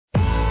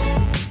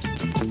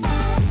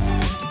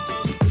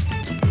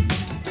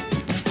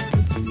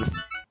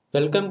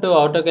Welcome to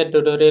AutoCAD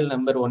tutorial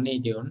number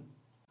 181.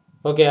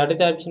 Okay,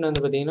 அடுத்த option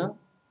வந்து பாத்தீங்கன்னா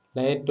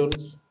layer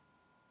tools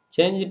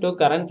change to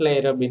current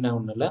layer அப்படினா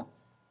ஒண்ணும் இல்ல.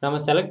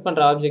 நாம செலக்ட்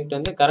பண்ற ஆப்ஜெக்ட்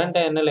வந்து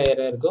கரண்டா என்ன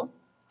லேயரா இருக்கோ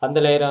அந்த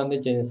லேயரா வந்து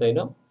சேஞ்ச்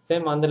ஆயிடும்.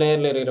 சேம் அந்த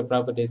லேயர்ல இருக்கிற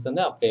ப்ராப்பர்ட்டீஸ்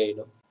வந்து அப்ளை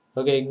ஆயிடும்.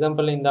 ஓகே,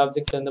 எக்ஸாம்பிள் இந்த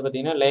ஆப்ஜெக்ட் வந்து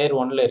பாத்தீங்கன்னா லேயர்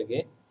 1ல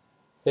இருக்கு.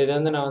 சோ இது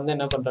வந்து நான் வந்து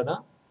என்ன பண்றேன்னா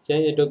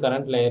change to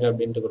current layer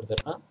அப்படினு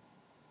கொடுத்துறேன்.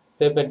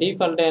 சோ இப்போ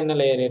டிஃபால்ட்டா என்ன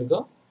லேயர்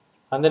இருக்கோ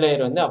அந்த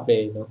லேயர் வந்து அப்ளை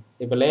ஆயிடும்.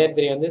 இப்போ லேயர்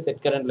 3 வந்து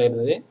செட் கரண்ட்ல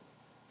இருந்தது.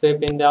 ஸோ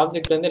இப்போ இந்த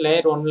ஆப்ஜெக்ட் வந்து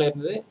லேயர் 1ல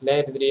இருந்து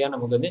லேயர் 3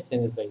 நமக்கு வந்து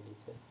சேஞ்சஸ்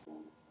ஆகிடுச்சு.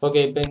 ஓகே,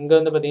 இப்போ இங்கே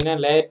வந்து பார்த்தீங்கன்னா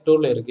லேயர்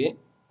 2ல இருக்கு.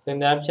 ஸோ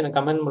இந்த ஆப்ஷனை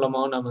கமெண்ட்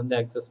மூலமாகவும் நம்ம வந்து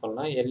அக்சஸ்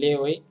பண்ணலாம்.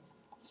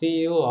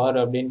 LAYCUR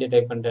அப்படின்ட்டு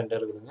டைப் பண்ணிட்டு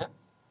என்டர் கொடுங்க.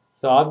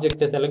 ஸோ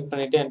ஆப்ஜெக்டை செலக்ட்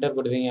பண்ணிட்டு என்டர்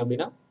கொடுத்தீங்க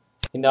அப்படின்னா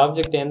இந்த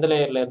ஆப்ஜெக்ட் எந்த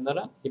லேயரில்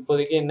இருந்தாலும்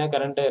இப்போதைக்கு என்ன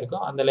கரண்ட்டாக இருக்கோ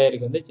அந்த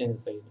லேயருக்கு வந்து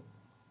சேஞ்சஸ் ஆகிடும்.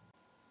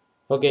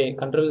 ஓகே,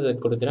 கண்ட்ரோல்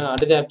செட் கொடுத்துறேன்.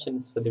 அடுத்த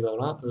ஆப்ஷன்ஸ் பற்றி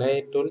பார்க்கலாம்.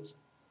 Layer tools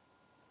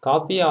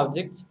copy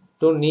objects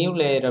to new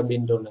layer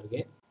அப்படின்ட்டு ஒன்று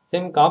இருக்குது.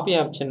 சேம் காப்பி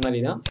ஆப்ஷன் மாதிரி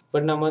தான்.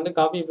 பட் நம்ம வந்து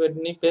காப்பி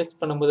பண்ணி பேஸ்ட்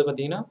பண்ணும்போது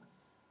பார்த்தீங்கன்னா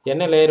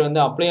என்ன லேயர் வந்து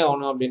அப்ளை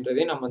ஆகணும்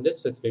அப்படின்றதையும் நம்ம வந்து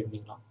ஸ்பெசிஃபை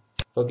பண்ணிக்கலாம்.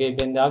 ஓகே,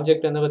 இப்போ இந்த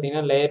ஆப்ஜெக்ட் வந்து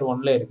பார்த்தீங்கன்னா லேயர்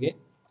 1ல இருக்குது.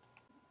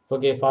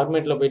 ஓகே,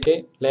 ஃபார்மேட்டில் போயிட்டு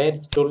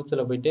லேயர்ஸ்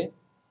டூல்ஸில் போயிட்டு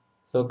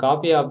so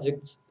copy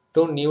objects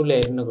to new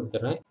லேயர்னு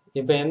கொடுத்துட்றேன்.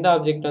 இப்போ எந்த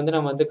ஆப்ஜெக்ட் வந்து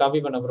நம்ம வந்து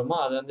காப்பி பண்ண போகிறோமோ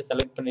அதை வந்து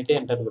செலக்ட் பண்ணிவிட்டு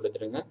என்டர்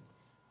கொடுத்துருங்க.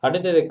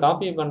 அடுத்தது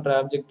காப்பி பண்ணுற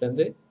ஆப்ஜெக்ட்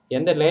வந்து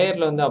எந்த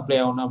லேயரில் வந்து அப்ளை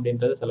ஆகணும்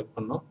அப்படின்றத செலக்ட்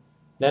பண்ணணும்.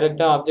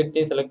 டைரெக்டாக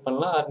ஆப்ஜெக்டையும் செலக்ட்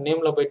பண்ணலாம். அது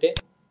நேமில் போயிட்டு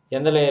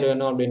எந்த லேயர்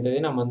வேணும்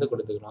அப்படின்றதையும் நம்ம வந்து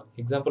கொடுத்துக்கலாம்.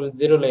 எக்ஸாம்பிள்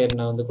 0 லேயர்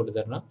நான் வந்து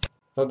கொடுத்துட்றேன்.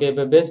 ஓகே,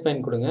 இப்போ பேஸ்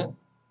பாயிண்ட் கொடுங்க.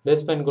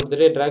 பேஸ் பாயிண்ட்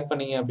கொடுத்துட்டு ட்ராக்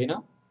பண்ணிங்க அப்படின்னா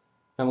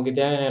நமக்கு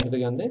தேவையான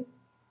இடத்துக்கு வந்து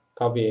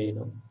காப்பி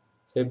ஆகிடும்.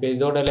 ஸோ இப்போ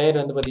இதோட லேயர்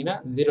வந்து பார்த்தீங்கன்னா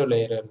 0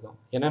 லேயர் இருக்கும்.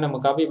 ஏன்னா நம்ம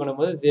காப்பி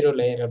பண்ணும்போது 0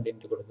 லேயர்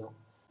அப்படின்ட்டு கொடுத்தோம்.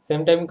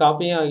 சேம் டைம்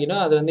காப்பியும்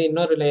ஆகிடும். அது வந்து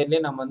இன்னொரு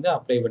லேயர்லேயே நம்ம வந்து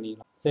அப்ளை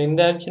பண்ணிக்கலாம். ஸோ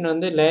இந்த ஆப்ஷன்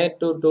வந்து லேயர்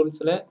 2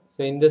 டூல்ஸில்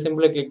ஸோ இந்த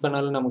சிம்பிளை கிளிக்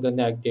பண்ணாலும் நமக்கு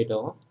வந்து ஆக்டிவேட்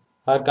ஆகும்.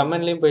 அது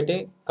கமெண்ட்லேயும் போயிட்டு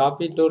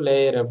காப்பி டு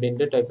லேயர்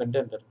அப்படின்ட்டு டைப்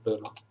பண்ணிட்டு என்டர்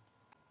கொடுக்கலாம்.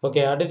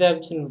 ஓகே, அடுத்த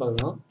ஆப்ஷன்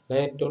பார்க்கலாம்.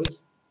 லேயர் டூல்ஸ்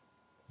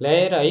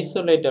லேயர்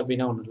ஐசோலேட்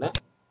அப்படின்னா ஒன்றும் இல்லை.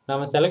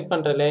 நம்ம செலக்ட்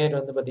பண்ணுற லேயர்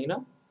வந்து பார்த்தீங்கன்னா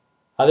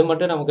அது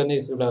மட்டும் நமக்கு வந்து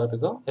யூஸ்ஃபுல்லாக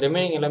இருக்கும்.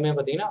 ரிமைனிங் எல்லாமே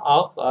பார்த்தீங்கன்னா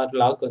ஆஃப் ஆர்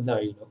லாக் வந்து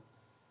ஆகிடும்.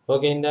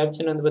 ஓகே, இந்த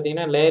ஆப்ஷன் வந்து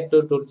பார்த்தீங்கன்னா லேயர்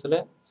 2 டூல்ஸில்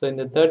ஸோ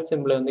இந்த தேர்ட்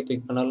சிம்பிளை வந்து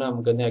கிளிக் பண்ணாலும்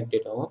நமக்கு வந்து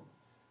ஆக்டிவேட் ஆகும்.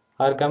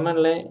 அது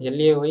கமெண்டில்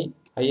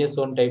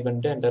LAYISO டைப்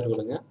பண்ணிட்டு என்டர்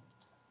கொடுங்க.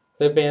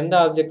 ஸோ இப்போ எந்த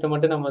ஆப்ஜெக்டை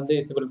மட்டும் நம்ம வந்து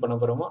விசிபிள் பண்ண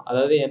போகிறோமோ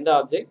அதாவது எந்த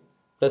ஆப்ஜெக்ட்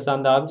ப்ளஸ்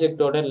அந்த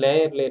ஆப்ஜெக்டோட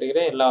லேயரில்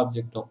இருக்கிற எல்லா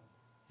ஆப்ஜெக்டும்.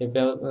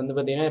 இப்போ வந்து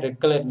பார்த்தீங்கன்னா ரெட்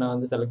கலர் நான்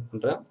வந்து செலக்ட்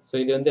பண்ணுறேன். ஸோ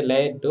இது வந்து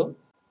லேயர் 2.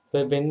 ஸோ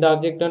இப்போ இந்த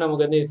ஆப்ஜெக்ட்டும்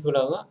நமக்கு வந்து விசிபிள்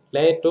ஆகும்.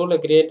 லேயர் 2ல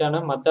கிரியேட் ஆன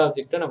மற்ற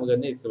ஆப்ஜெக்ட்டும் நமக்கு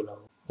வந்து விசிபிள்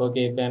ஆகும். ஓகே,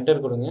 இப்போ என்டர்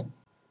கொடுங்க.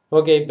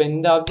 ஓகே, இப்போ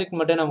இந்த ஆப்ஜெக்ட்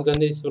மட்டும் நமக்கு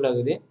வந்து விசிபிள்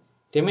ஆகுது.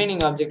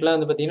 ரிமைனிங் ஆப்ஜெக்ட்லாம்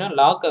வந்து பார்த்தீங்கன்னா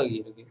லாக்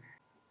ஆகியிருக்கு.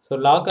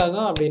 ஸோ லாக்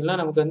ஆகும் அப்படின்னா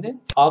நமக்கு வந்து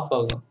ஆஃப்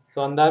ஆகும். ஸோ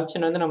அந்த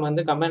ஆப்ஷன் வந்து நம்ம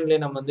வந்து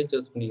கமெண்ட்லேயே நம்ம வந்து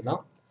சூஸ்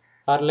பண்ணிக்கலாம்.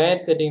 ஆர்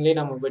லேயர் செட்டிங்லேயே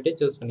நம்ம போய்ட்டு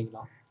சூஸ்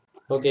பண்ணிக்கலாம்.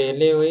 ஓகே,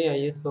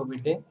 LAYISO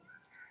போய்ட்டு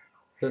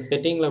ஸோ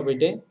செட்டிங்கில்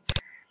போய்ட்டு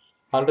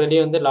ஆல்ரெடி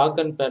வந்து லாக்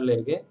அண்ட் பேரில்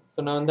இருக்குது. ஸோ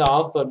நான் வந்து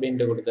ஆஃப்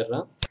அப்படின்ட்டு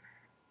கொடுத்துட்றேன்.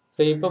 ஸோ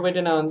இப்போ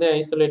போய்ட்டு நான் வந்து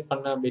ஐசோலேட்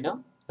பண்ணேன் அப்படின்னா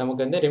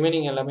நமக்கு வந்து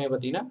ரிமைனிங் எல்லாமே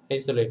பார்த்தீங்கன்னா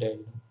ஐசோலேட்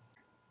ஆகிடும்.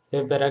 ஸோ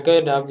இப்போ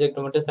ரெக்கவர்ட் ஆப்ஜெக்ட்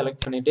மட்டும்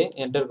செலக்ட் பண்ணிவிட்டு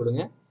என்டர்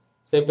கொடுங்க.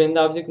 ஸோ இப்போ இந்த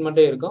ஆப்ஜெக்ட்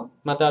மட்டும் இருக்கும்.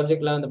 மற்ற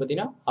ஆப்ஜெக்ட்லாம் வந்து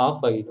பார்த்தீங்கன்னா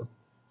ஆஃப் ஆகிடும்.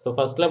 ஸோ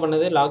ஃபஸ்ட்டில்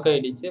பண்ணது லாக்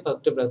ஆகிடுச்சு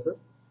ஃபஸ்ட்டு ப்ராசஸ்.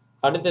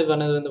 அடுத்தது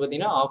பண்ணது வந்து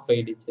பார்த்தீங்கன்னா ஆஃப்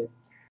ஆகிடுச்சு.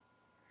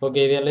 ஓகே,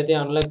 இது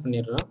எல்லாத்தையும் அன்லாக்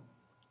பண்ணிடுறோம்.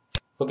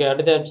 ஓகே,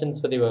 அடுத்த ஆப்ஷன்ஸ்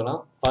பற்றி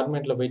பார்க்கலாம்.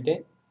 ஃபார்மேட்டில் போயிட்டு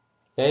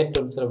லேயர்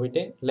டூல்ஸில்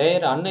போயிட்டு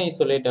லேயர்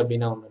அன்ஐசோலேட்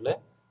அப்படின்னா ஒன்றும் இல்லை.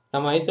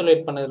 நம்ம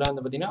ஐசோலேட் பண்ணதில்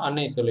வந்து பார்த்தீங்கன்னா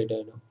அன்ஐசோலேட்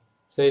ஆகிடும்.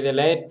 ஸோ இதை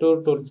லேயர் 2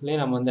 டூல்ஸ்லேயே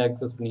நம்ம வந்து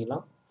ஆக்சஸ்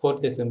பண்ணிக்கலாம்.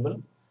 ஃபோர்த் சிம்பிள்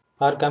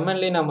ஆர்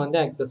கமெண்ட்லேயே நம்ம வந்து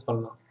ஆக்சஸ்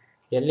பண்ணலாம்.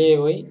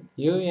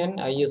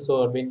 LAYUNISO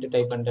அப்படின்ட்டு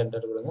டைப் பண்ணிட்டு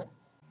என்டர் கொடுங்க.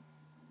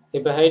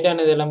 இப்போ ஹைட்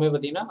ஆனது எல்லாமே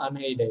பார்த்தீங்கன்னா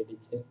அன்ஹைட்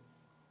ஆகிடுச்சு.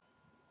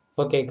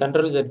 ஓகே,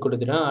 கண்ட்ரோல் செட்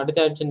கொடுத்துட்டோம். அடுத்த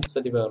ஆப்ஷன்ஸ்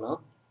பற்றி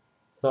பார்க்கலாம்.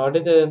 ஸோ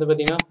அடுத்தது வந்து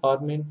பார்த்தீங்கன்னா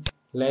format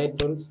layer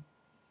tools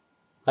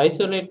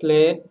isolate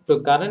layer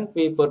to current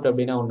viewport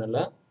அப்படின்னா ஒன்றும்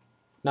இல்லை.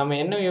 நம்ம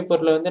என்ன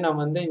வியூபோர்ட்டில் வந்து நம்ம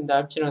வந்து இந்த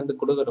ஆப்ஷன் வந்து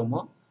கொடுக்குறோமோ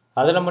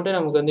அதில் மட்டும்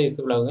நமக்கு வந்து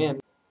விசிபிள் ஆகும்.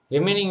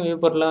 ரிமைனிங்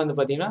வியூபோர்ட்லாம் வந்து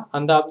பார்த்தீங்கன்னா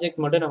அந்த ஆப்ஜெக்ட்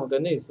மட்டும் நமக்கு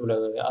வந்து விசிபிள்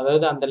ஆகுது.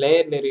 அதாவது அந்த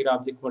லேயரில் இருக்கிற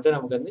ஆப்ஜெக்ட் மட்டும்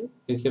நமக்கு வந்து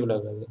விசிபிள்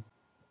ஆகுது.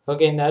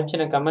 ஓகே, இந்த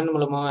ஆப்ஷனை கமெண்ட்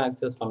மூலமாக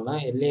ஆக்சஸ்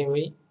பண்ணலாம்.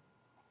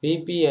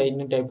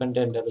 LAYVPIன்னு டைப்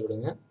பண்ணிட்டு என்டர்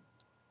கொடுங்க.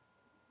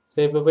 ஸோ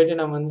இப்போ போய்ட்டு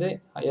நம்ம வந்து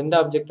எந்த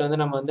ஆப்ஜெக்ட் வந்து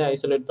நம்ம வந்து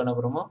ஐசோலேட் பண்ண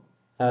போகிறோமோ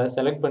அதை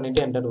செலக்ட்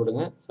பண்ணிவிட்டு என்டர்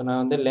கொடுங்க. ஸோ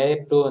நான் வந்து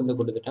லேயர் 2 வந்து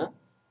கொடுத்துட்டேன்.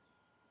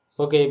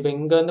 ஓகே, இப்போ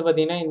இங்கே வந்து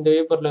பார்த்தீங்கன்னா இந்த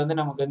வியூபோர்ட்டில் வந்து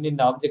நமக்கு வந்து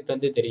இந்த ஆப்ஜெக்ட்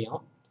வந்து தெரியும்.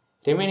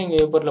 ரிமைனிங்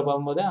வியூபோர்ட்டில்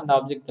பார்க்கும்போது அந்த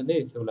ஆப்ஜெக்ட் வந்து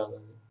விசிபிள்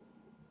ஆகுது.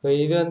 ஸோ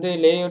இது வந்து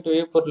லேஅவுட்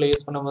வியூபோர்ட்டில்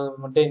யூஸ் பண்ணும்போது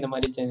மட்டும் இந்த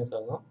மாதிரி சேஞ்சஸ்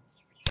ஆகும்.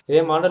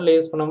 இதே மாடலில்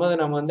யூஸ் பண்ணும்போது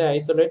நம்ம வந்து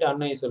ஐசோலேட்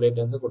அன்ஐசோலேட்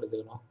வந்து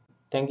கொடுத்துக்கலாம்.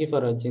 தேங்க்யூ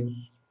ஃபார் வாட்சிங்.